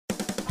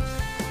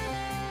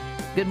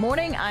Good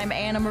morning, I'm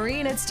Anna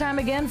Marie, and it's time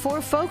again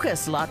for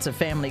Focus. Lots of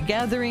family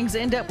gatherings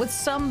end up with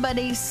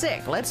somebody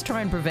sick. Let's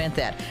try and prevent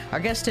that. Our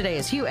guest today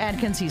is Hugh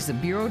Adkins. He's the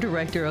Bureau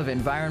Director of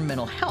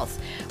Environmental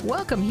Health.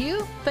 Welcome,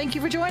 Hugh. Thank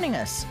you for joining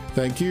us.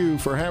 Thank you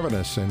for having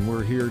us, and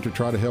we're here to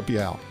try to help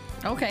you out.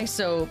 Okay,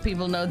 so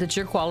people know that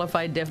you're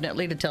qualified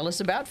definitely to tell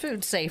us about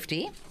food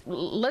safety.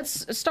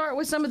 Let's start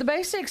with some of the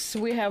basics.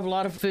 We have a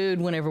lot of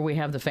food whenever we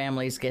have the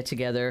families get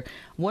together.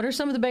 What are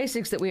some of the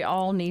basics that we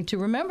all need to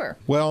remember?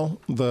 Well,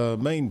 the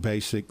main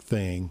basic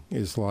thing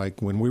is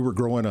like when we were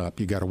growing up,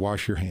 you got to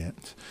wash your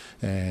hands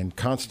and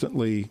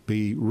constantly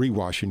be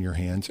re-washing your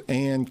hands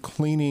and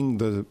cleaning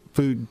the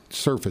food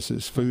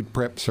surfaces, food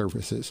prep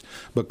surfaces,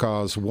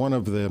 because one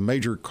of the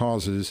major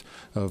causes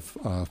of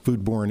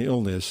foodborne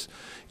illness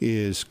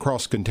is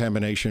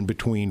cross-contamination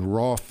between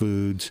raw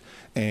foods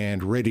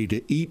and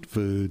ready-to-eat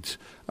foods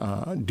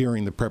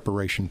during the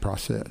preparation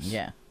process.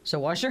 Yeah. So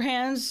wash your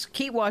hands,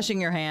 keep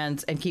washing your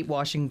hands, and keep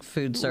washing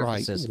food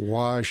surfaces. Right.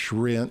 Wash,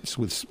 rinse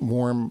with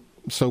warm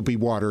soapy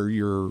water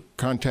your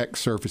contact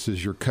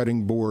surfaces, your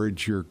cutting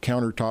boards, your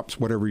countertops,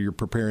 whatever you're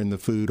preparing the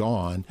food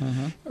on,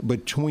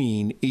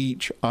 between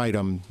each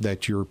item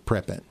that you're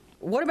prepping.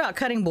 What about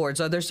cutting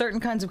boards? Are there certain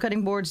kinds of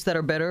cutting boards that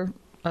are better?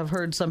 I've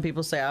heard some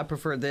people say, I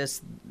prefer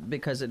this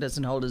because it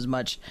doesn't hold as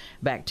much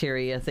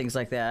bacteria, things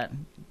like that.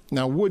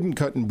 Now, wooden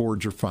cutting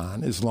boards are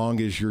fine as long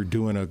as you're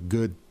doing a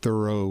good,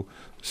 thorough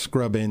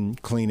scrubbing,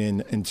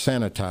 cleaning, and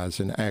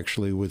sanitizing,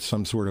 actually, with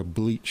some sort of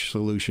bleach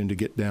solution to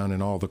get down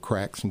in all the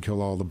cracks and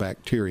kill all the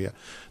bacteria.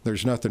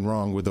 There's nothing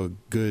wrong with a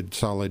good,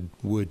 solid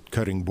wood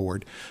cutting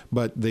board.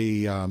 But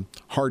the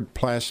hard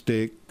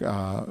plastic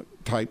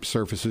type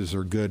surfaces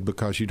are good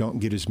because you don't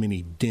get as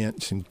many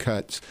dents and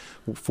cuts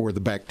for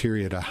the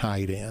bacteria to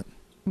hide in.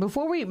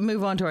 Before we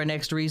move on to our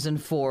next reason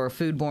for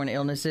foodborne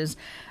illnesses,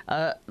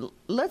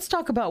 let's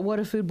talk about what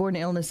a foodborne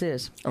illness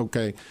is.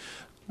 Okay.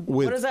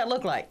 What does that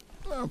look like?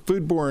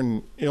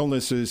 Foodborne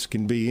illnesses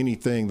can be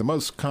anything. The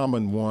most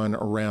common one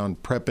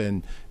around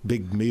prepping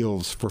big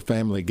meals for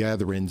family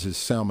gatherings is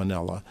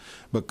salmonella,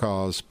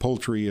 because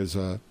poultry is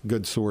a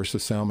good source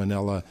of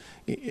salmonella,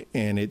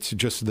 and it's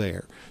just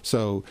there.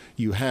 So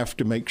you have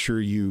to make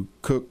sure you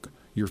cook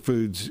your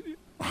foods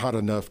hot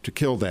enough to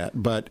kill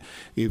that. But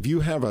if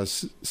you have a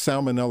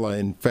salmonella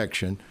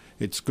infection,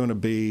 it's going to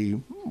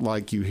be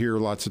like you hear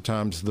lots of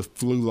times, the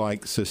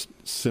flu-like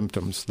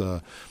symptoms,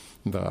 the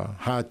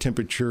high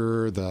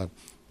temperature, the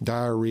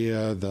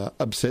diarrhea, the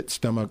upset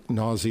stomach,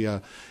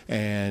 nausea,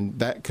 and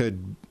that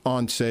could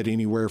onset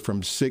anywhere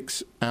from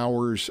 6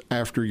 hours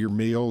after your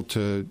meal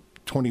to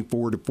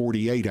 24 to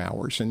 48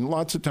 hours. And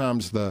lots of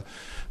times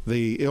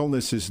the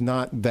illness is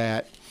not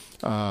that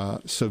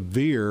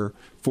severe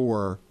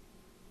for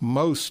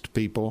most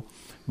people,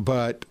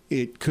 but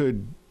it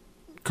could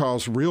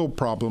cause real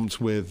problems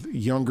with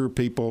younger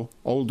people,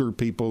 older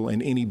people,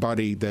 and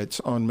anybody that's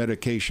on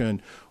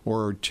medication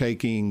or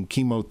taking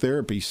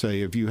chemotherapy.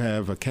 Say, if you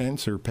have a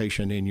cancer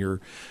patient in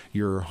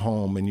your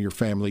home and your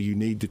family, you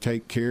need to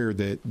take care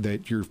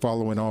that you're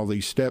following all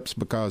these steps,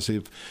 because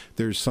if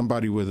there's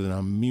somebody with an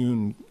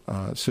immune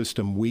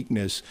system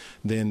weakness,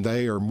 then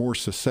they are more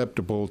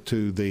susceptible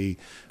to the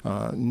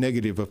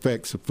negative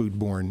effects of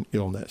foodborne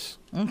illness.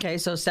 Okay,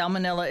 so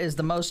salmonella is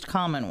the most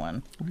common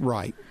one.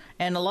 Right.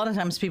 And a lot of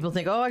times people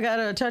think, I got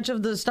a touch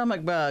of the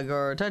stomach bug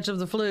or a touch of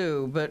the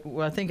flu. But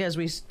I think, as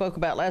we spoke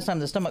about last time,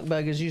 the stomach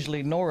bug is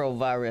usually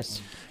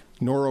norovirus.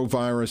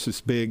 Norovirus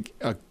is big.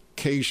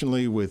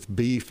 Occasionally with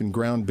beef and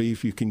ground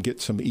beef, you can get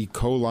some E.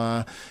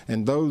 coli,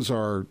 and those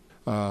are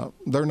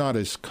they're not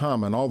as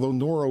common, although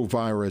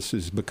norovirus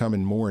is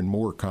becoming more and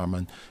more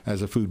common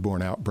as a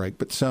foodborne outbreak.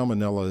 But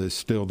salmonella is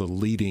still the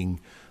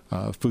leading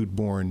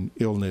foodborne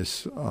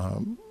illness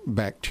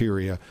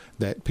bacteria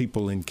that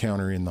people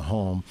encounter in the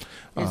home.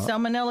 Is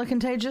salmonella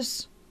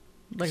contagious?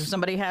 Like, if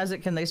somebody has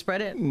it, can they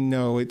spread it?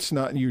 No, it's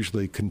not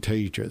usually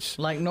contagious.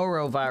 Like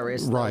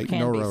norovirus, right?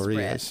 Can Noro be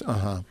spread. is.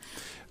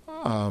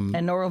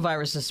 And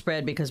norovirus is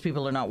spread because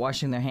people are not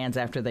washing their hands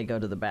after they go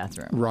to the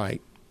bathroom.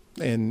 Right.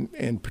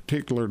 And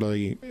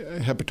particularly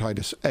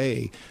hepatitis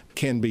A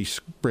can be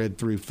spread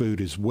through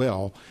food as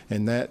well,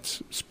 and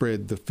that's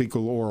spread the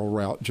fecal-oral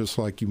route, just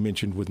like you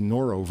mentioned with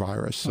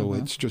norovirus. So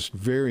it's just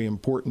very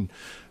important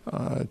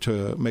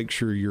to make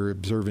sure you're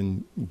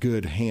observing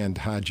good hand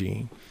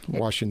hygiene,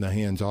 washing the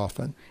hands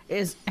often.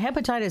 Is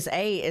hepatitis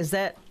A, is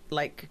that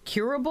like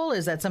curable?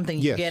 Is that something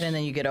you Yes. get and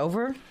then you get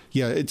over?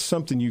 Yeah, it's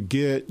something you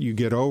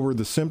get over.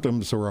 The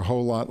symptoms are a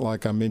whole lot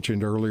like I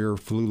mentioned earlier,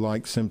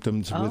 flu-like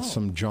symptoms with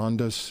some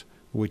jaundice,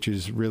 which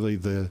is really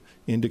the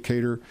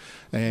indicator.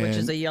 And, which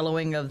is a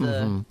yellowing of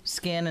the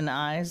skin and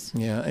eyes.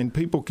 Yeah, and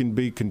people can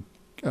be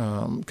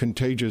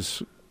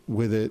contagious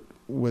with it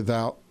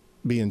without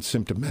being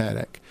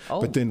symptomatic.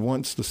 But then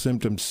once the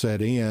symptoms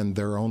set in,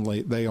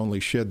 they only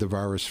shed the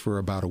virus for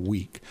about a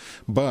week.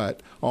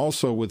 But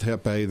also with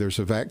Hep A, there's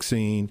a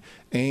vaccine,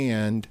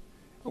 and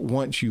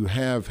once you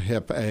have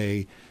Hep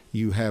A,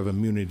 you have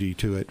immunity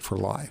to it for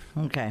life.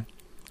 Okay.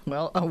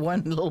 Well,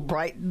 one little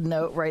bright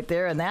note right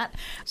there and that.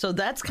 So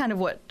that's kind of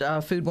what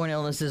foodborne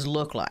illnesses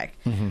look like.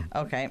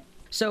 Okay.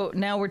 So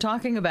now we're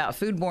talking about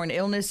foodborne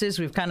illnesses.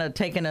 We've kind of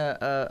taken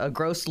a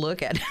gross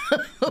look at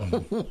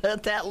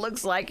what that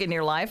looks like in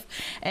your life.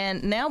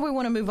 And now we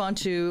want to move on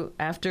to,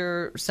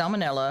 after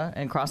salmonella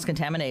and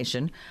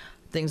cross-contamination,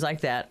 things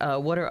like that,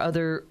 what are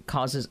other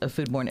causes of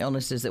foodborne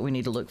illnesses that we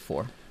need to look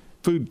for?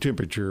 Food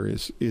temperature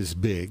is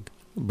big,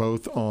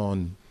 both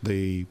on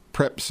the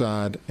prep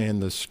side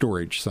and the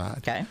storage side.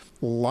 Okay.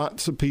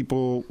 Lots of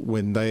people,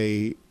 when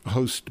they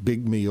host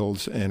big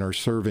meals and are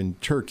serving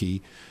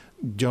turkey,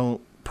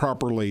 don't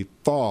properly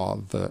thaw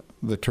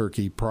the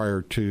turkey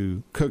prior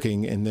to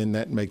cooking, and then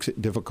that makes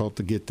it difficult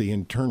to get the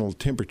internal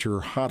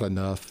temperature hot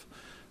enough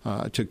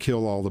to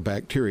kill all the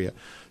bacteria.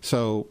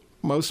 So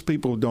most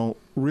people don't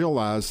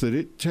realize that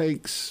it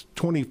takes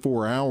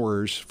 24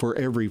 hours for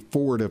every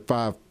 4 to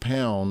 5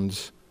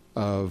 pounds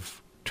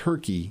of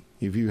turkey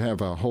if you have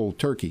a whole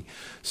turkey.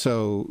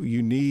 So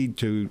you need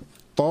to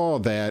thaw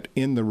that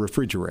in the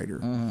refrigerator.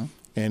 Mm-hmm.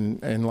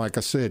 And like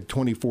I said,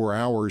 24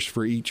 hours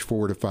for each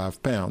 4 to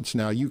 5 pounds.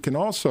 Now, you can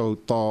also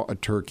thaw a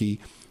turkey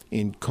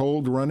in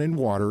cold running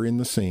water in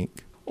the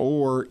sink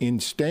or in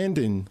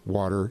standing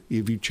water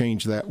if you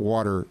change that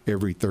water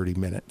every 30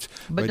 minutes.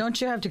 But don't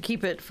you have to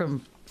keep it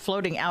from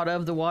floating out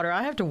of the water?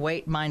 I have to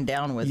weight mine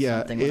down with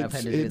something when I've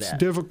had to do that. It's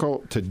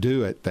difficult to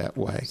do it that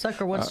way.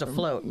 Sucker wants to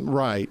float.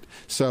 Right.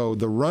 So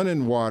the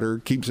running water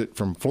keeps it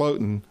from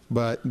floating,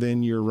 but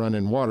then you're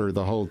running water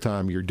the whole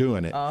time you're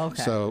doing it. Oh,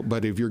 okay. So,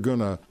 but if you're going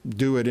to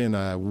do it in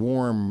a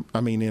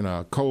in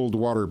a cold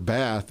water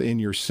bath in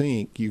your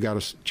sink, you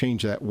got to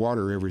change that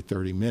water every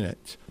 30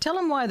 minutes. Tell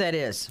them why that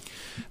is.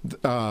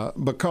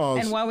 Because...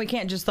 And why we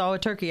can't just thaw a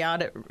turkey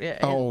out at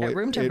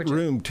room temperature. At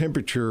room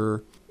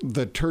temperature,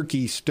 the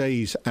turkey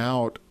stays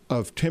out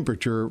of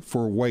temperature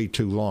for way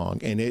too long,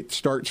 and it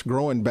starts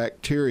growing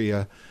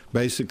bacteria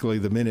basically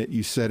the minute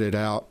you set it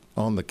out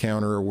on the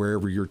counter or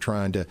wherever you're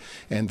trying to,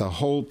 and the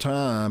whole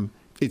time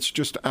it's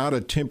just out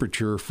of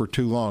temperature for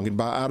too long. And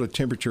by out of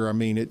temperature, I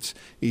mean it's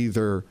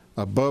either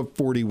above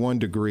 41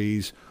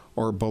 degrees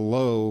or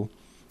below,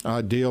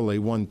 ideally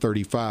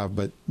 135,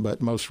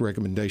 but most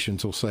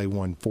recommendations will say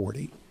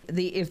 140.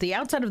 If the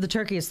outside of the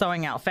turkey is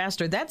thawing out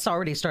faster, that's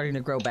already starting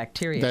to grow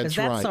bacteria, because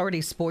that's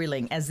already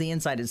spoiling as the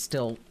inside is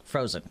still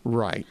frozen.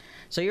 Right.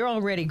 So you're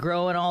already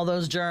growing all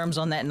those germs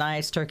on that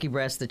nice turkey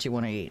breast that you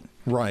want to eat.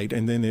 Right,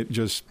 and then it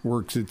just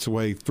works its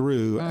way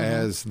through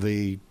as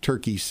the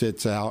turkey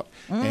sits out,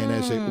 and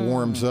as it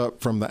warms up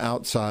from the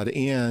outside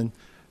in,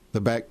 the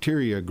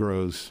bacteria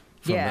grows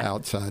from the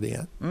outside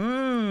in.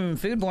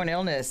 Foodborne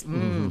illness.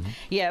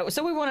 Yeah,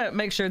 so we want to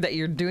make sure that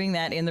you're doing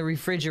that in the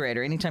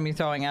refrigerator anytime you're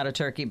thawing out a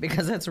turkey,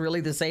 because that's really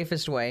the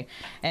safest way.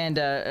 And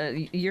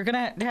you're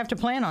going to have to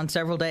plan on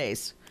several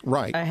days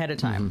ahead of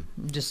time.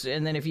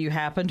 And then if you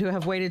happen to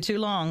have waited too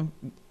long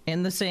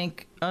in the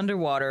sink,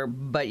 underwater,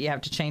 but you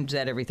have to change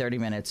that every 30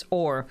 minutes,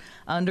 or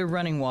under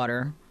running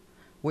water,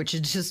 which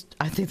is just,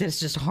 I think that's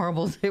just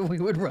horrible that we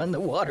would run the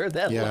water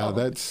that long. Yeah,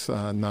 that's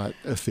not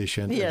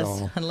efficient at all.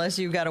 Yes, unless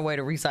you've got a way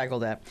to recycle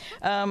that.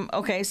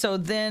 Okay, so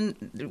then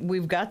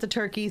we've got the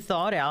turkey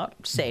thawed out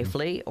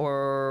safely,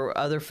 or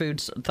other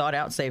foods thawed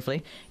out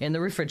safely in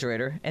the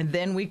refrigerator, and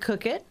then we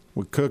cook it.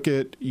 We cook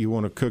it. You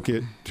want to cook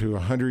it to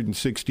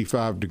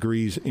 165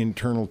 degrees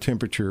internal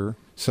temperature.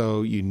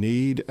 So you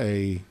need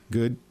a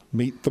good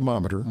meat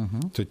thermometer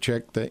to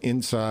check the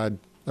inside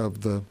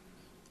of the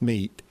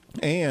meat.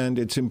 And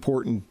it's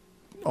important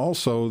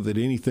also that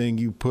anything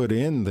you put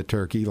in the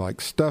turkey, like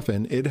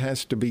stuffing, it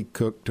has to be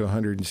cooked to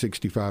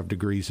 165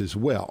 degrees as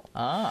well.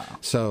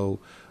 So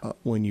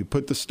when you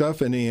put the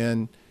stuffing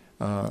in,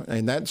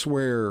 and that's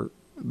where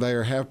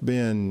there have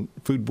been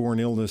foodborne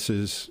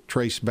illnesses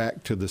traced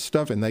back to the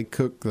stuffing. They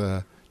cook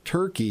the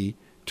turkey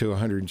to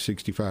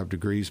 165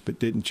 degrees, but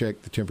didn't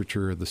check the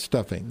temperature of the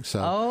stuffing.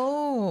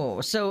 So,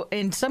 so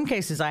in some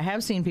cases, I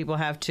have seen people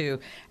have to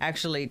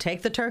actually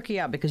take the turkey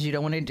out because you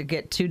don't want it to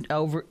get too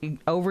over.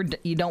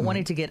 You don't want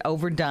it to get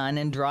overdone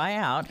and dry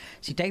out.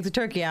 So you take the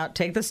turkey out,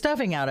 take the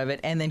stuffing out of it,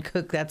 and then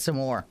cook that some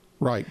more.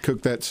 Right,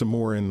 cook that some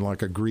more in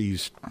like a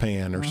greased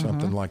pan or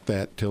something like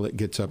that till it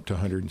gets up to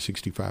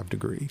 165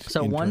 degrees.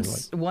 So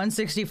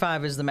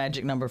 165 is the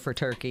magic number for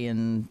turkey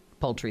and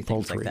poultry,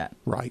 things like that.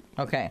 Right.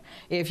 Okay.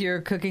 If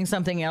you're cooking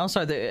something else,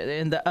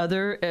 and the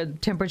other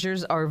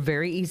temperatures are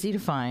very easy to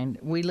find.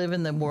 We live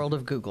in the world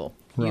of Google.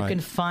 You can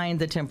find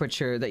the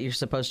temperature that you're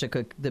supposed to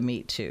cook the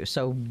meat to.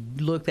 So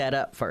look that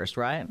up first,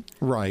 right?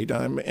 Right.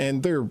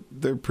 And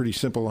they're pretty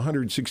simple.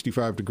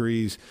 165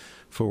 degrees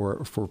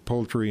for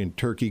poultry and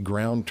turkey.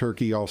 Ground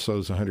turkey also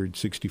is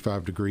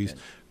 165 degrees.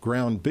 Good.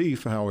 Ground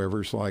beef,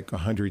 however, is like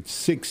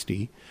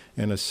 160.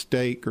 And a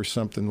steak or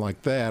something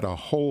like that, a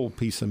whole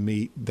piece of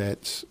meat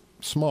that's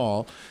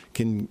small,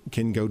 can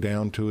go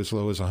down to as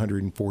low as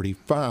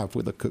 145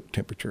 with a cook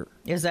temperature.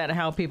 Is that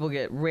how people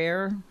get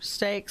rare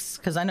steaks?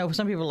 Because I know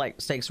some people like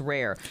steaks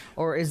rare.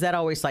 Or is that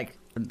always like,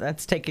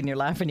 that's taking your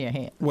life in your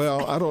hands?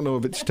 Well, I don't know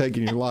if it's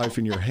taking your life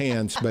in your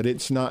hands, but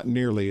it's not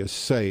nearly as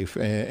safe.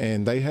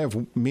 And they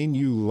have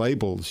menu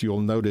labels,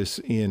 you'll notice,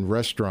 in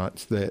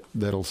restaurants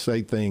that'll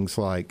say things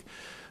like,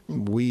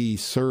 we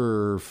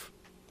serve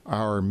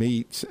our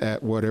meats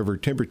at whatever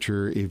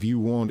temperature. If you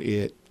want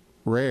it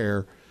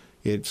rare,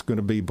 it's going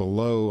to be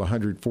below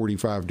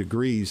 145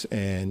 degrees,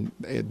 and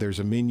there's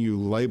a menu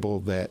label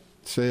that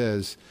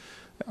says,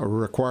 a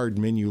required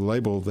menu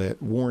label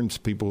that warns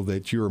people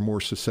that you're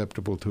more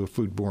susceptible to a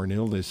foodborne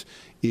illness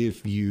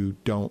if you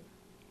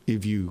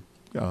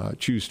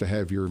choose to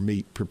have your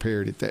meat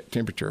prepared at that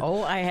temperature.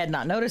 Oh, I had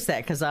not noticed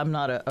that because I'm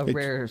not a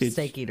rare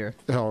steak eater.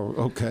 Oh,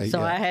 okay. So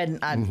yeah.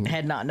 I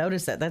had not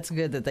noticed that. That's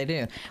good that they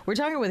do. We're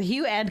talking with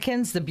Hugh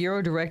Adkins, the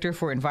Bureau Director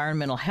for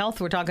Environmental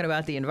Health. We're talking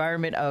about the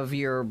environment of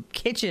your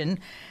kitchen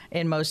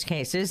in most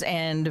cases,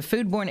 and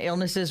foodborne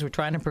illnesses. We're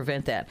trying to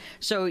prevent that.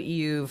 So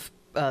you've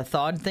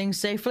thawed things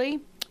safely.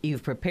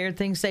 You've prepared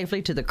things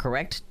safely to the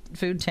correct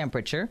food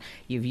temperature.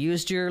 You've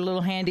used your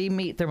little handy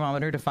meat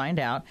thermometer to find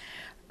out.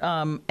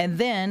 And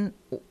then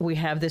we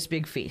have this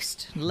big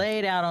feast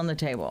laid out on the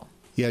table.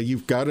 Yeah,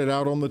 you've got it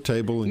out on the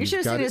table. And you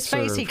should have seen his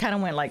face. He kind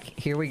of went like,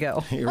 here we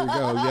go. Here we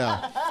go,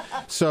 yeah.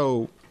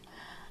 So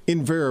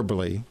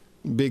invariably,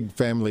 big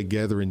family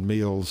gathering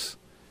meals,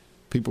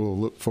 people will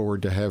look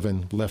forward to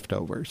having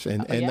leftovers.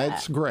 And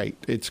that's great.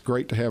 It's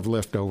great to have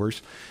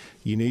leftovers.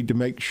 You need to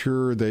make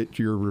sure that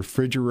your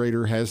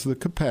refrigerator has the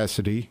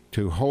capacity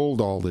to hold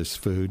all this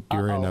food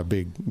during a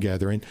big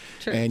gathering.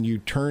 Sure. And you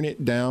turn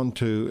it down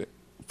to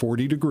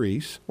 40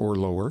 degrees or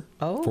lower.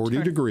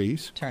 40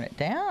 degrees. Turn it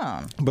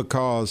down.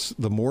 Because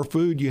the more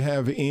food you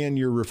have in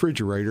your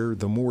refrigerator,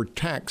 the more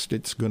taxed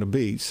it's going to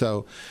be.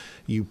 So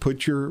you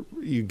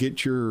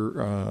get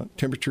your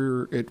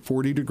temperature at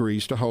 40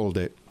 degrees to hold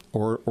it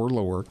or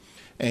lower.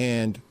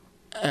 And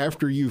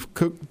after you've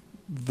cooked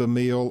the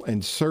meal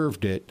and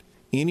served it,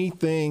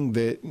 anything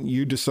that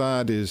you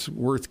decide is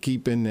worth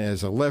keeping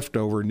as a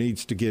leftover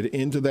needs to get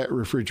into that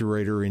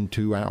refrigerator in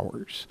 2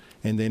 hours.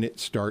 And then it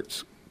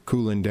starts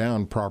cooling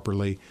down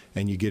properly,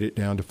 and you get it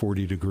down to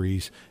 40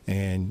 degrees,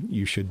 and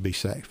you should be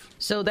safe.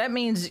 So that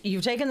means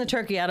you've taken the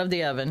turkey out of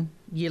the oven.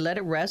 You let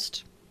it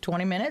rest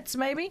 20 minutes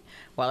maybe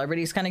while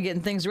everybody's kind of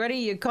getting things ready.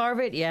 You carve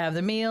it. You have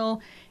the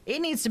meal. It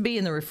needs to be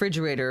in the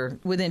refrigerator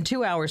within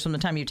 2 hours from the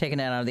time you've taken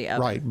it out of the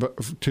oven. Right,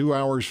 but 2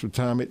 hours from the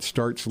time it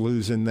starts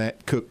losing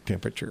that cook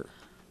temperature.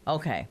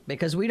 Okay,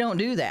 because we don't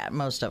do that,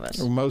 most of us.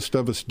 Most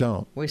of us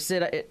don't. We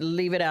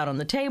leave it out on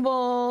the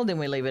table, then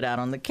we leave it out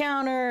on the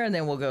counter, and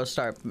then we'll go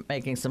start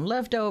making some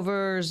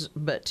leftovers,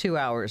 but 2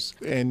 hours.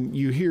 And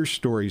you hear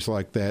stories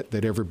like that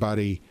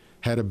everybody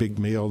had a big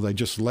meal. They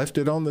just left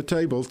it on the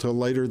table till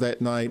later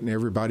that night, and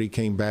everybody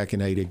came back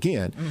and ate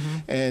again.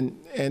 Mm-hmm.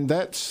 And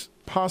that's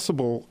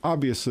possible.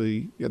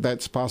 Obviously,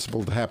 that's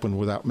possible to happen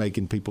without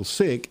making people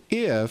sick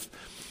if,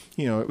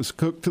 it was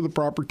cooked to the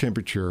proper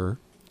temperature,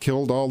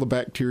 killed all the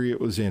bacteria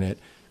that was in it.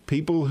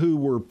 People who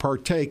were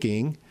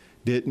partaking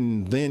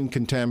didn't then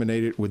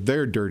contaminate it with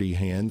their dirty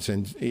hands,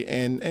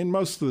 and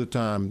most of the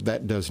time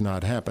that does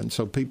not happen.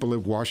 So people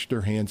have washed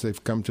their hands,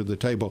 they've come to the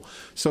table.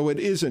 So it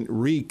isn't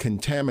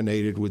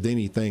recontaminated with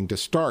anything to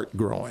start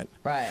growing.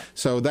 Right.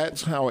 So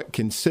that's how it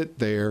can sit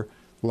there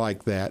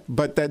like that.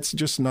 But that's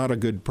just not a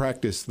good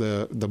practice.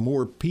 The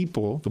more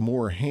people, the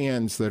more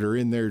hands that are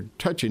in there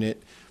touching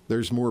it,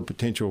 there's more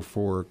potential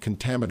for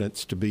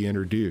contaminants to be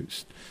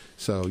introduced.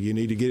 So you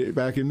need to get it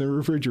back in the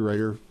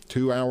refrigerator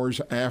 2 hours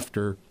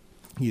after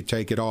you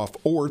take it off,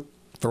 or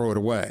throw it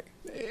away.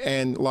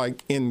 And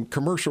like in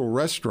commercial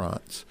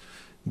restaurants,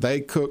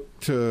 they cook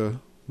to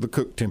the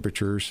cook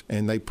temperatures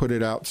and they put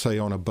it out, say,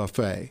 on a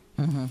buffet.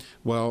 Mm-hmm.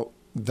 Well,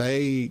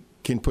 they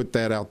can put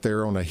that out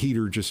there on a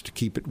heater just to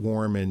keep it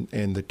warm,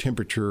 and the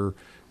temperature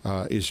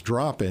is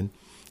dropping.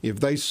 If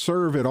they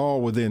serve it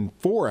all within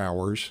 4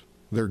 hours,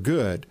 they're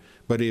good.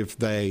 But if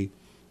they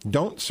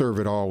don't serve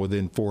it all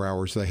within 4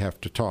 hours, they have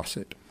to toss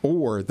it.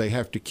 Or they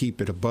have to keep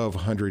it above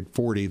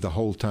 140 the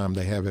whole time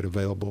they have it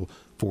available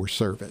for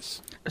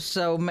service.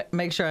 So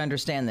make sure I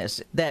understand this.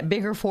 That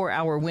bigger 4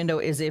 hour window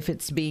is if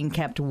it's being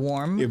kept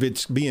warm? If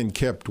it's being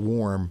kept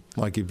warm,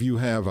 like if you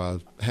have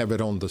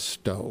it on the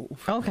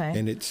stove. Okay.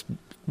 And it's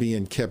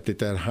being kept at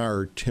that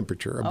higher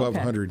temperature, above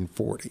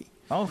 140.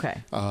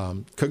 Okay.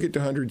 Cook it to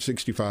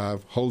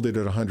 165, hold it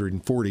at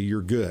 140,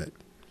 you're good.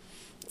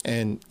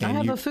 And I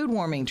have a food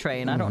warming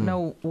tray, and I don't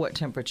know what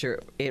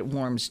temperature it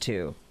warms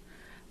to,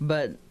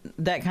 but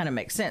that kind of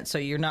makes sense. So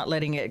you're not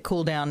letting it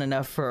cool down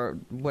enough for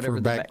whatever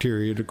for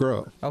bacteria to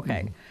grow.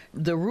 Okay.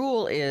 Mm-hmm. The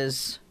rule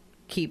is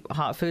keep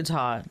hot foods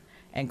hot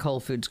and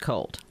cold foods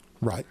cold.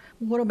 Right.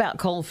 What about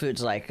cold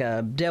foods like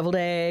deviled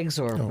eggs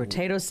or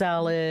potato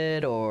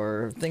salad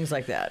or things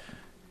like that?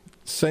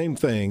 Same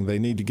thing. They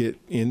need to get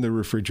in the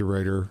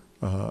refrigerator.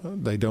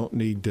 They don't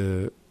need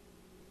to.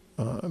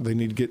 They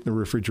need to get in the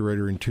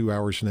refrigerator in 2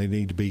 hours, and they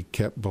need to be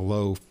kept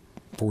below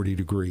 40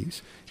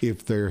 degrees.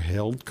 If they're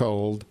held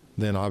cold,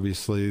 then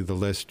obviously the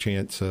less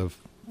chance of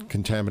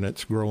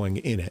contaminants growing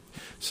in it.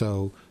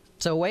 So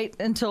So wait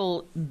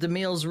until the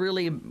meal's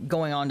really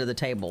going onto the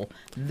table,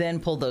 then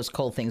pull those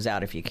cold things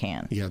out if you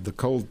can. Yeah, the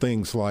cold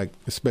things, like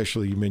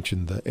especially you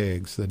mentioned the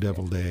eggs, the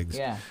deviled eggs.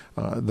 Yeah.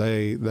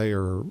 They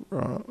are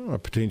a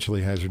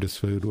potentially hazardous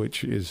food,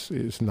 which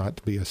is not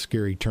to be a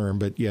scary term,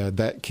 but yeah,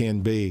 that can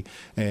be.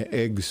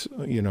 Eggs,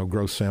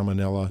 grow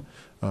salmonella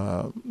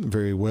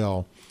very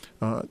well.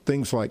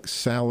 Things like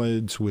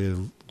salads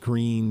with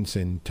greens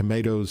and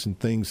tomatoes and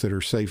things that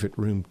are safe at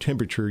room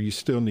temperature, you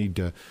still need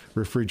to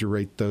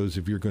refrigerate those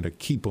if you're going to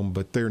keep them,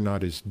 but they're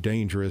not as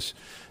dangerous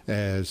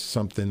as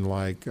something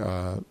like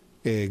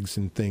eggs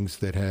and things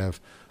that have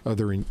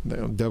other.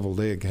 Deviled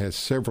egg has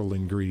several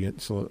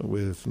ingredients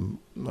with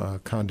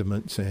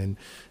condiments and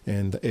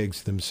the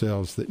eggs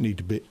themselves that need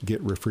to get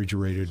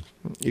refrigerated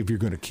if you're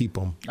going to keep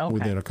them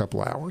within a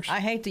couple hours. I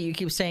hate that you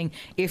keep saying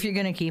if you're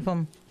going to keep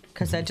them,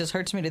 because that just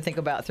hurts me to think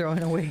about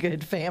throwing away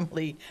good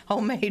family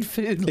homemade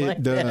food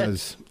like that. It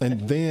does.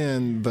 And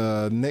then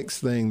the next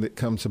thing that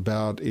comes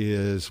about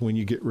is when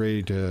you get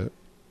ready to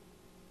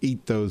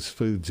eat those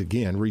foods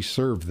again,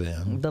 reserve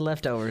them. The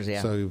leftovers,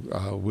 yeah.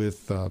 So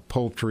with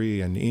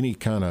poultry and any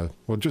kind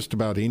of, just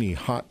about any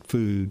hot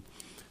food,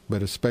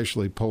 but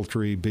especially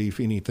poultry, beef,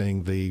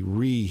 anything, the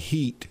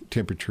reheat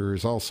temperature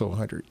is also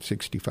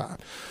 165.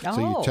 Oh.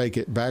 So you take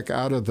it back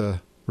out of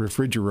the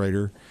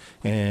refrigerator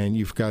and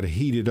you've got to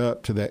heat it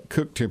up to that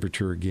cook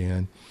temperature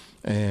again.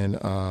 And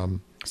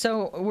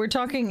so we're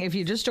talking, if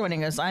you're just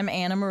joining us, I'm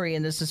Anna Marie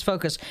and this is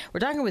Focus. We're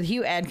talking with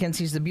Hugh Adkins.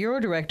 He's the Bureau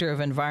Director of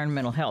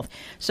Environmental Health.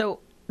 So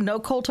no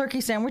cold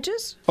turkey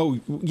sandwiches? Oh,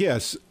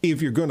 yes,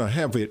 if you're going to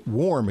have it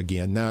warm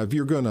again. Now, if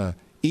you're going to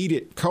eat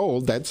it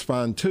cold, that's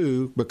fine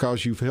too,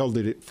 because you've held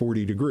it at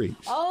 40 degrees.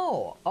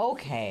 Oh,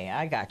 okay.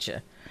 I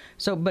gotcha.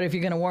 So, but if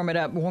you're going to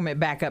warm it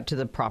back up to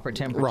the proper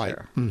temperature.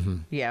 Right. Mm-hmm.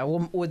 Yeah.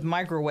 Well, with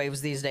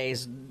microwaves these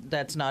days,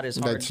 that's not as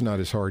hard. That's not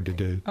as hard to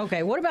do.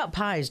 Okay. What about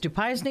pies? Do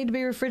pies need to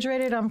be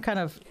refrigerated?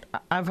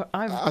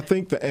 I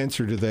think the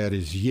answer to that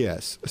is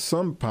yes.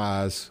 Some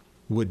pies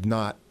would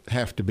not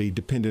have to be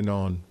dependent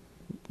on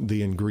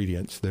the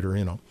ingredients that are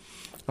in them.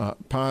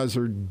 Pies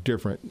are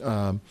different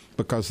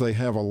because they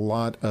have a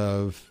lot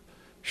of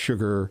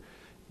sugar,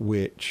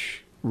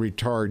 which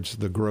retards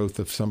the growth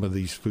of some of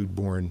these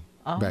foodborne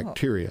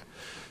bacteria.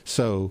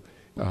 So,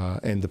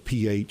 and the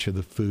pH of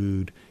the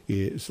food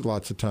is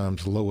lots of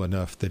times low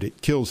enough that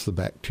it kills the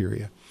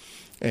bacteria.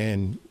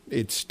 And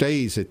it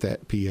stays at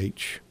that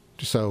pH.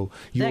 So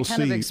you'll see. That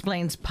kind of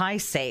explains pie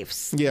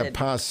safes. Yeah,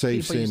 pie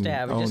safes. People used to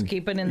have. Just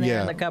keep it in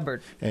there in the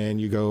cupboard. And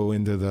you go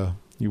into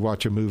you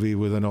watch a movie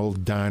with an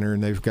old diner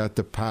and they've got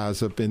the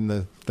pies up in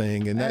the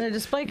thing. And in a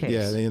display case.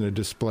 Yeah, in a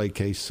display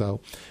case.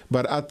 So,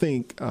 but I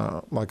think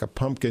like a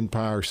pumpkin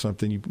pie or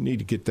something, you need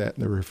to get that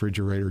in the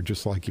refrigerator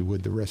just like you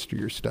would the rest of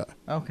your stuff.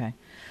 Okay.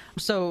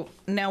 So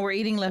now we're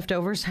eating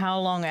leftovers. How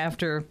long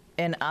after?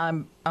 And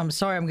I'm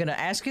sorry, I'm going to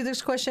ask you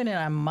this question and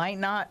I might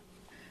not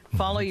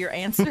follow your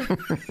answer.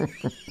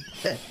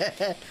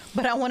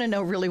 But I want to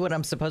know really what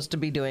I'm supposed to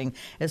be doing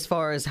as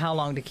far as how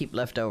long to keep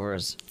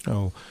leftovers.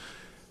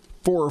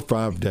 4 or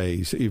 5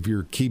 days if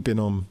you're keeping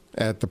them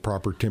at the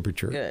proper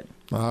temperature. Good.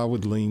 I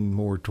would lean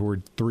more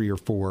toward 3 or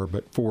 4,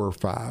 but 4 or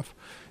 5.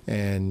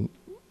 And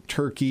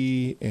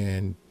turkey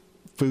and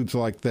foods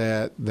like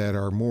that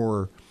are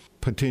more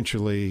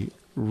potentially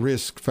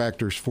risk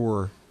factors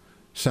for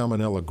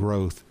salmonella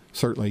growth,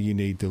 certainly you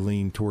need to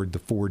lean toward the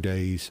 4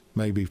 days,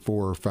 maybe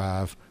 4 or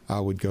 5.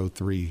 I would go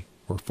 3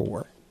 or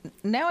 4.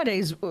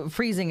 Nowadays,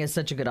 freezing is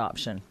such a good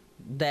option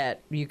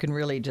that you can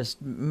really just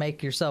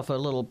make yourself a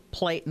little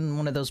plate in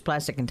one of those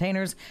plastic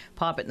containers,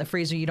 pop it in the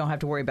freezer. You don't have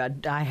to worry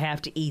about, I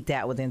have to eat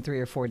that within 3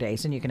 or 4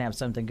 days, and you can have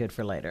something good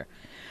for later.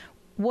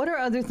 What are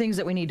other things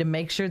that we need to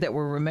make sure that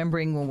we're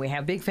remembering when we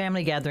have big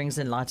family gatherings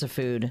and lots of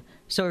food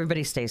so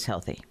everybody stays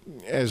healthy?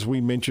 As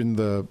we mentioned,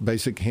 the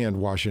basic hand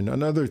washing.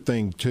 Another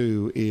thing,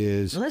 too,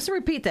 is... Let's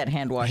repeat that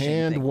hand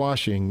washing thing.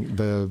 Washing,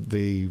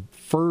 the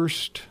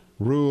first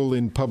rule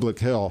in public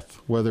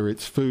health, whether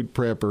it's food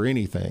prep or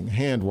anything,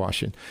 hand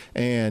washing.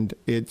 And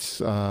it's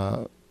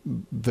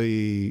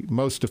the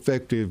most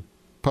effective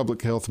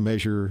public health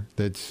measure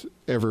that's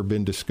ever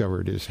been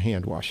discovered is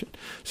hand washing.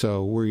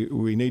 So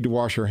we need to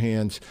wash our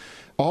hands.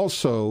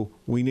 Also,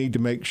 we need to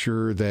make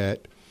sure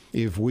that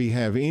if we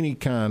have any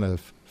kind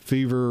of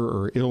fever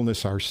or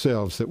illness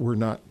ourselves, that we're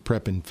not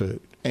prepping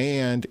food.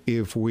 And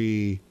if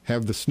we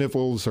have the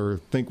sniffles or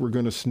think we're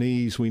going to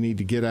sneeze, we need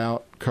to get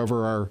out,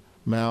 cover our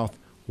mouth,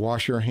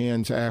 wash our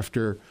hands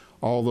after,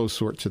 all those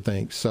sorts of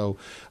things. So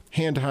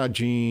hand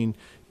hygiene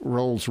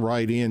rolls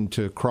right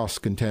into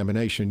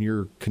cross-contamination.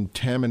 You're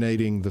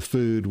contaminating the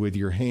food with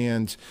your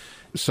hands.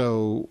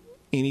 So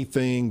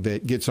anything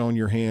that gets on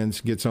your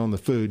hands gets on the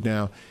food.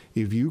 Now,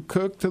 if you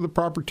cook to the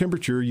proper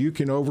temperature, you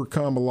can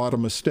overcome a lot of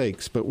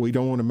mistakes, but we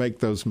don't want to make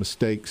those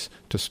mistakes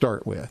to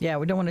start with. Yeah,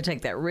 we don't want to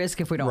take that risk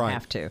if we don't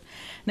have to.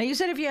 Now, you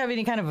said if you have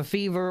any kind of a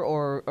fever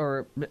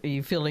or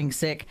you feeling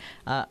sick,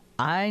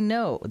 I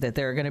know that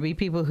there are going to be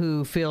people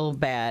who feel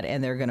bad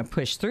and they're going to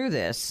push through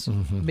this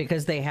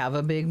because they have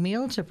a big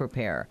meal to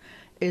prepare.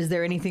 Is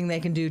there anything they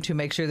can do to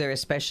make sure they're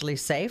especially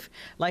safe?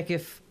 Like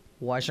if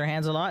Wash your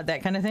hands a lot,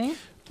 that kind of thing?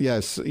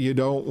 Yes, you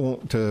don't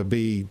want to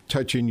be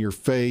touching your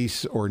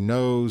face or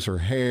nose or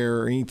hair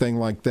or anything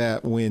like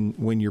that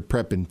when you're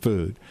prepping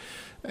food.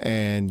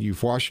 And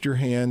you've washed your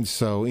hands,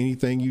 so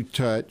anything you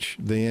touch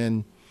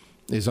then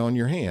is on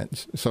your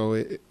hands.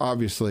 So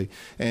obviously,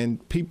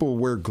 and people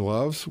wear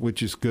gloves,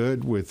 which is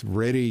good with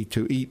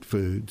ready-to-eat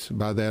foods.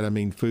 By that I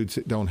mean foods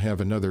that don't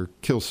have another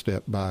kill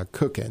step by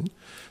cooking,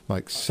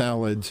 like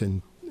salads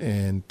and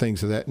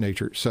things of that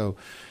nature. So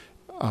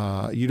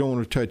you don't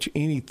want to touch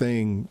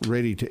anything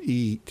ready to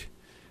eat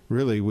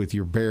really with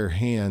your bare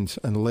hands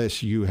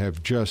unless you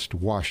have just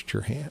washed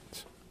your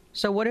hands.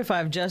 So what if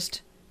I've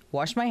just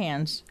washed my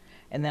hands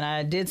and then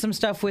I did some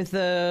stuff with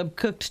the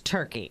cooked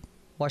turkey?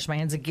 Wash my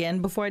hands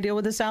again before I deal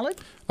with the salad?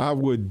 I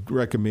would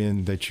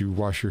recommend that you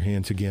wash your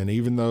hands again.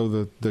 Even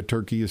though the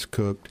turkey is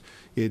cooked,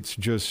 it's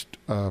just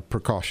a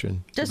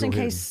precaution. Just in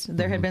case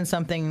there had been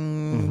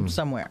something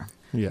somewhere.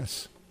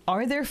 Yes.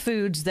 Are there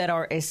foods that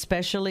are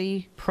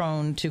especially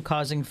prone to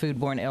causing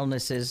foodborne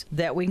illnesses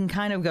that we can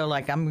kind of go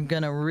like, I'm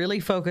going to really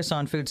focus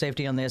on food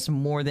safety on this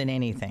more than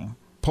anything?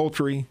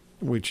 Poultry,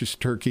 which is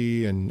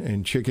turkey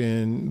and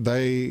chicken,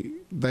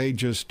 they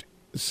just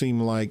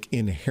seem like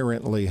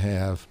inherently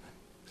have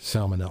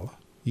salmonella.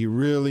 You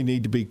really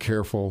need to be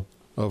careful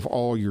of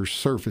all your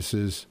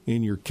surfaces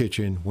in your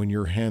kitchen when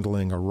you're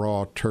handling a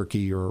raw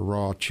turkey or a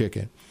raw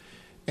chicken.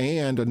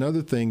 And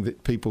another thing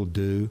that people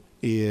do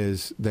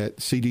is that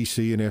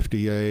CDC and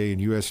FDA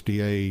and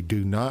USDA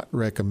do not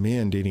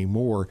recommend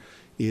anymore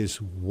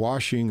is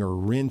washing or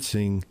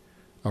rinsing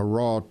a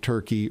raw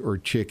turkey or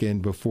chicken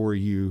before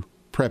you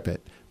prep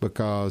it,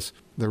 because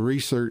the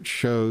research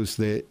shows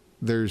that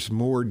there's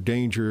more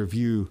danger of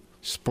you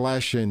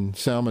splashing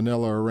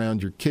salmonella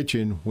around your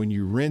kitchen when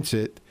you rinse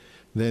it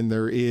than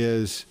there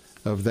is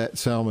of that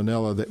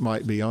salmonella that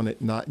might be on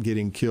it not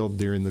getting killed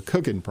during the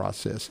cooking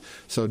process.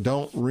 So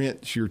don't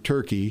rinse your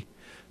turkey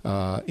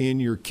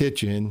in your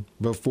kitchen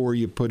before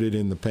you put it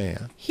in the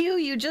pan. Hugh,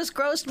 you just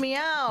grossed me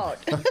out.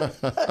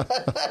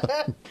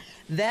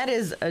 That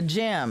is a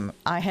gem.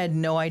 I had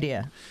no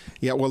idea.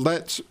 Yeah, well,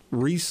 that's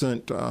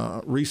recent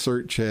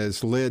research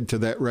has led to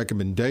that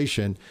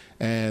recommendation,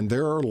 and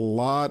there are a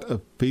lot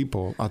of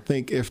people. I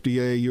think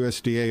FDA,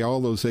 USDA,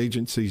 all those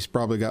agencies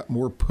probably got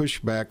more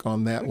pushback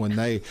on that when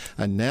they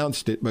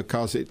announced it,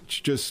 because it's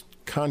just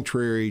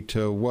contrary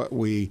to what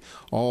we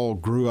all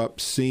grew up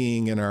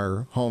seeing in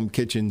our home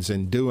kitchens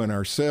and doing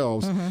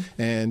ourselves.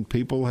 And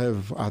people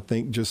have, I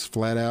think, just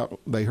flat out,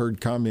 they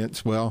heard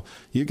comments, well,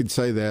 you could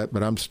say that,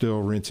 but I'm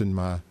still rinsing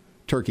my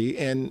turkey.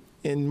 And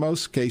in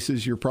most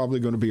cases, you're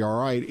probably going to be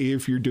all right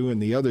if you're doing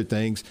the other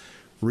things,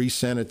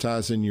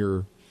 re-sanitizing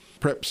your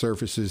prep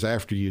surfaces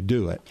after you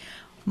do it.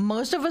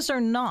 Most of us are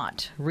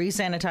not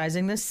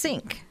re-sanitizing the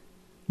sink.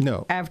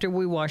 No. After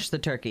we wash the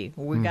turkey.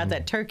 We got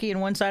that turkey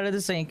in one side of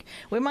the sink.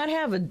 We might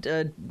have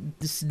a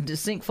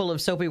sink full of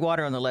soapy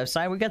water on the left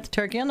side. We got the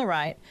turkey on the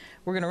right.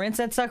 We're going to rinse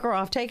that sucker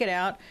off, take it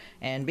out,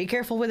 and be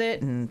careful with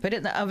it, and put it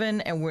in the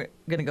oven, and we're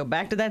going to go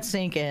back to that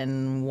sink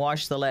and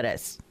wash the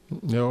lettuce.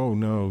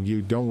 No,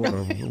 you don't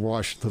want to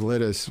wash the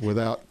lettuce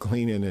without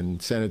cleaning and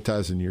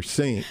sanitizing your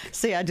sink.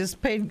 See, I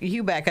just paid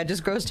Hugh back. I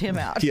just grossed him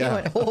out. Yeah. He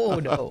went, oh,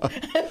 no.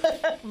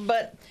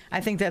 But I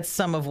think that's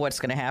some of what's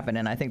going to happen,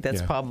 and I think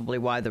that's probably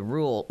why the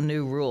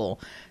new rule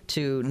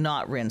to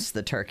not rinse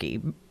the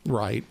turkey.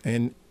 Right,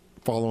 and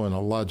following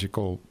a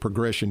logical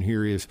progression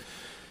here is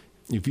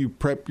if you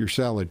prep your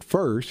salad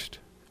first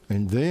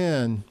and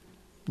then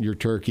your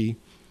turkey,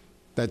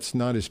 that's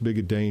not as big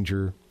a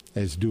danger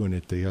as doing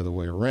it the other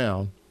way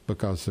around,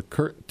 because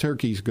the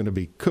turkey's going to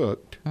be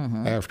cooked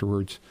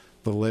afterwards.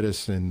 The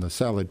lettuce and the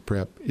salad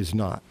prep is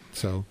not.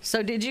 So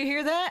did you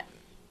hear that?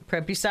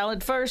 Prep your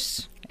salad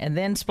first, and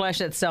then splash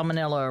that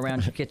salmonella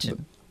around your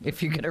kitchen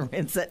if you're going to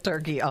rinse that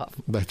turkey off.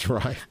 That's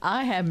right.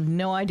 I have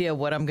no idea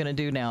what I'm going to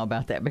do now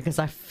about that, because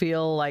I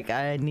feel like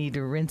I need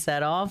to rinse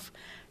that off.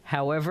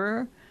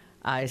 However,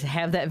 I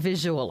have that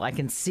visual. I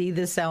can see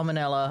the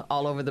salmonella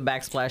all over the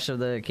backsplash of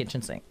the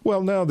kitchen sink.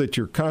 Well, now that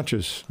you're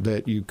conscious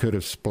that you could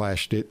have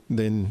splashed it,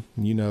 then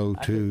you know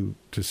to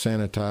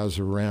sanitize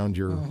around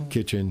your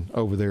kitchen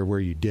over there where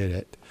you did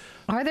it.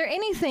 Are there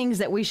any things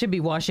that we should be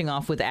washing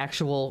off with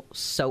actual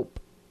soap?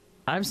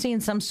 I've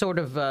seen some sort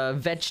of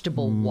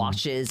vegetable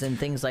washes and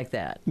things like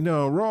that.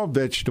 No, raw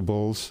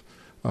vegetables,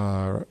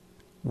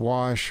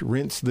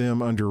 rinse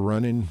them under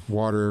running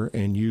water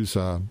and use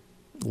a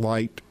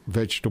light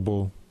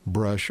vegetable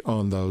brush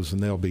on those,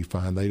 and they'll be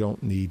fine. They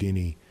don't need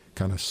any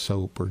kind of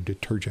soap or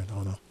detergent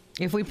on them.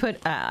 If we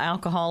put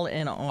alcohol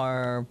in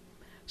our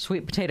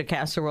sweet potato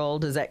casserole,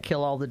 does that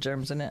kill all the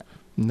germs in it?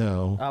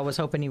 No. I was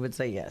hoping you would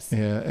say yes.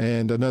 Yeah,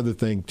 and another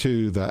thing,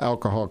 too, the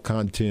alcohol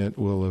content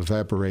will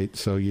evaporate,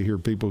 so you hear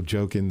people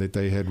joking that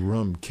they had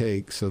rum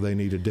cake, so they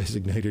need a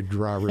designated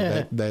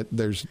driver. that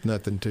there's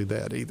nothing to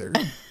that either.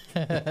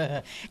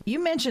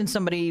 You mentioned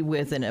somebody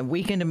with a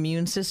weakened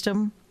immune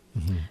system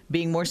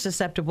being more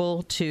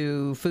susceptible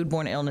to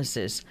foodborne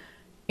illnesses.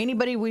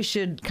 Anybody we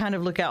should kind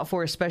of look out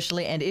for,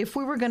 especially, and if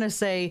we were going to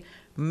say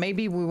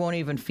maybe we won't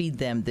even feed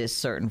them this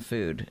certain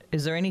food,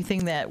 is there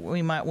anything that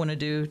we might want to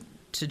do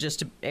to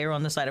just err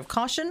on the side of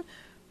caution?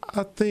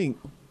 I think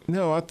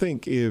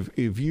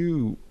if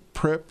you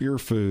prep your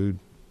food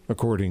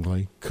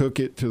accordingly, cook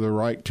it to the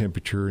right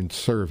temperature and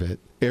serve it,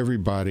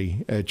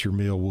 everybody at your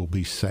meal will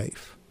be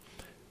safe.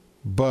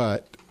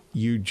 But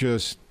you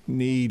just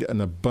need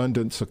an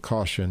abundance of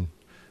caution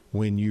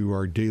when you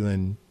are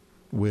dealing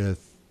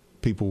with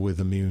people with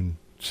immune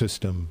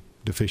system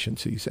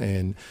deficiencies.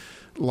 And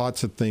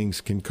lots of things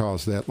can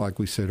cause that, like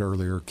we said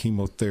earlier,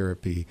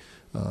 chemotherapy,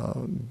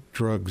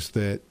 drugs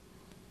that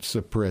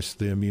suppress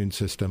the immune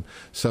system.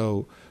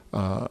 So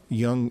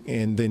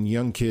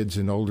young kids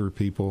and older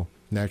people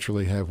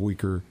naturally have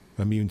weaker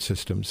immune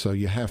systems, so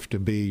you have to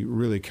be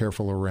really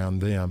careful around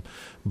them.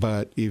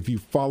 But if you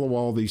follow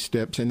all these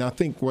steps, and I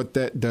think what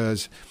that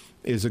does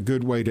is a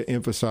good way to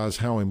emphasize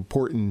how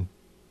important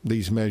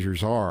these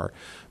measures are,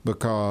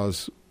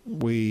 because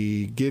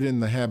we get in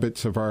the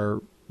habits of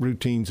our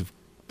routines of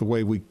the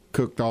way we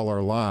cooked all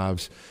our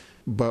lives,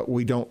 but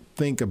we don't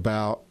think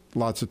about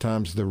lots of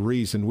times the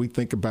reason. We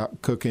think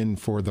about cooking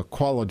for the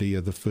quality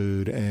of the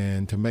food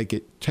and to make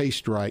it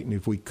taste right. And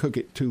if we cook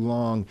it too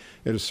long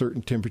at a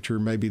certain temperature,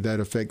 maybe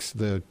that affects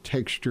the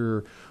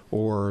texture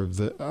or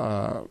the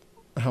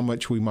how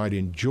much we might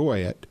enjoy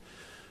it.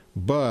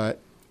 But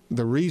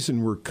the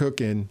reason we're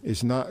cooking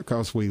is not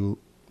because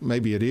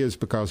maybe it is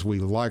because we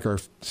like our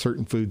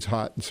certain foods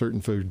hot and certain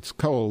foods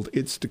cold.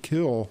 It's to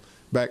kill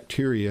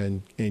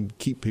bacteria and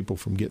keep people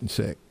from getting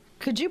sick.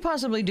 Could you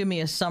possibly do me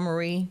a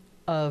summary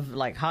of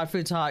like hot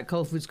foods hot,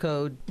 cold foods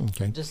cold,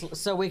 okay, just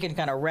so we can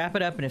kind of wrap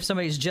it up? And if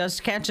somebody's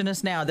just catching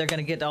us now, they're going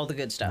to get all the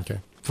good stuff. Okay.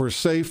 For a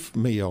safe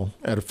meal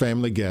at a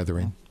family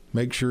gathering,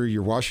 make sure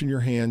you're washing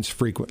your hands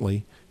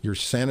frequently, you're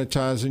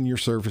sanitizing your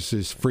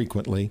surfaces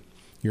frequently,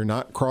 you're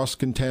not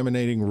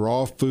cross-contaminating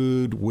raw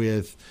food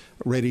with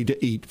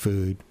ready-to-eat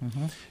food.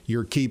 Mm-hmm.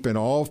 You're keeping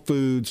all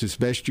foods as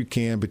best you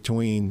can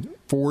between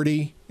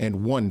 40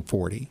 and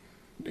 140,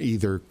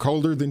 either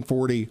colder than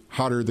 40,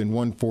 hotter than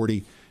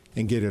 140,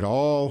 and get it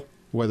all,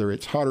 whether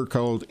it's hot or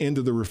cold,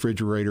 into the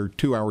refrigerator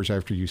 2 hours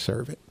after you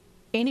serve it.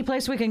 Any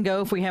place we can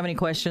go if we have any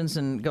questions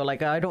and go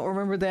like, I don't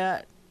remember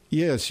that?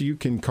 Yes, you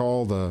can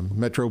call the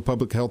Metro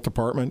Public Health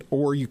Department,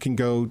 or you can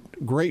go,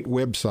 great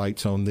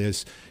websites on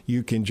this.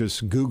 You can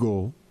just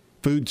Google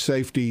food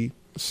safety,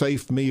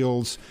 safe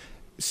meals,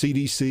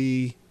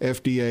 CDC,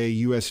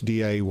 FDA,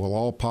 USDA will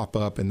all pop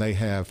up, and they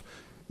have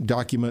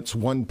documents,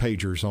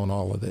 one-pagers on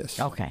all of this.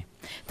 Okay.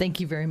 Thank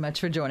you very much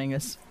for joining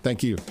us.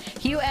 Thank you.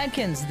 Hugh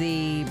Adkins,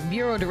 the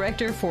Bureau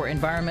Director for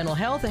Environmental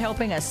Health,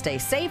 helping us stay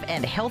safe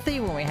and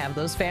healthy when we have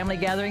those family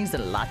gatherings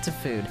and lots of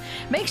food.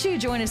 Make sure you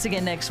join us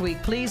again next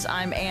week, please.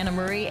 I'm Anna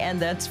Marie, and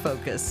that's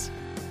Focus.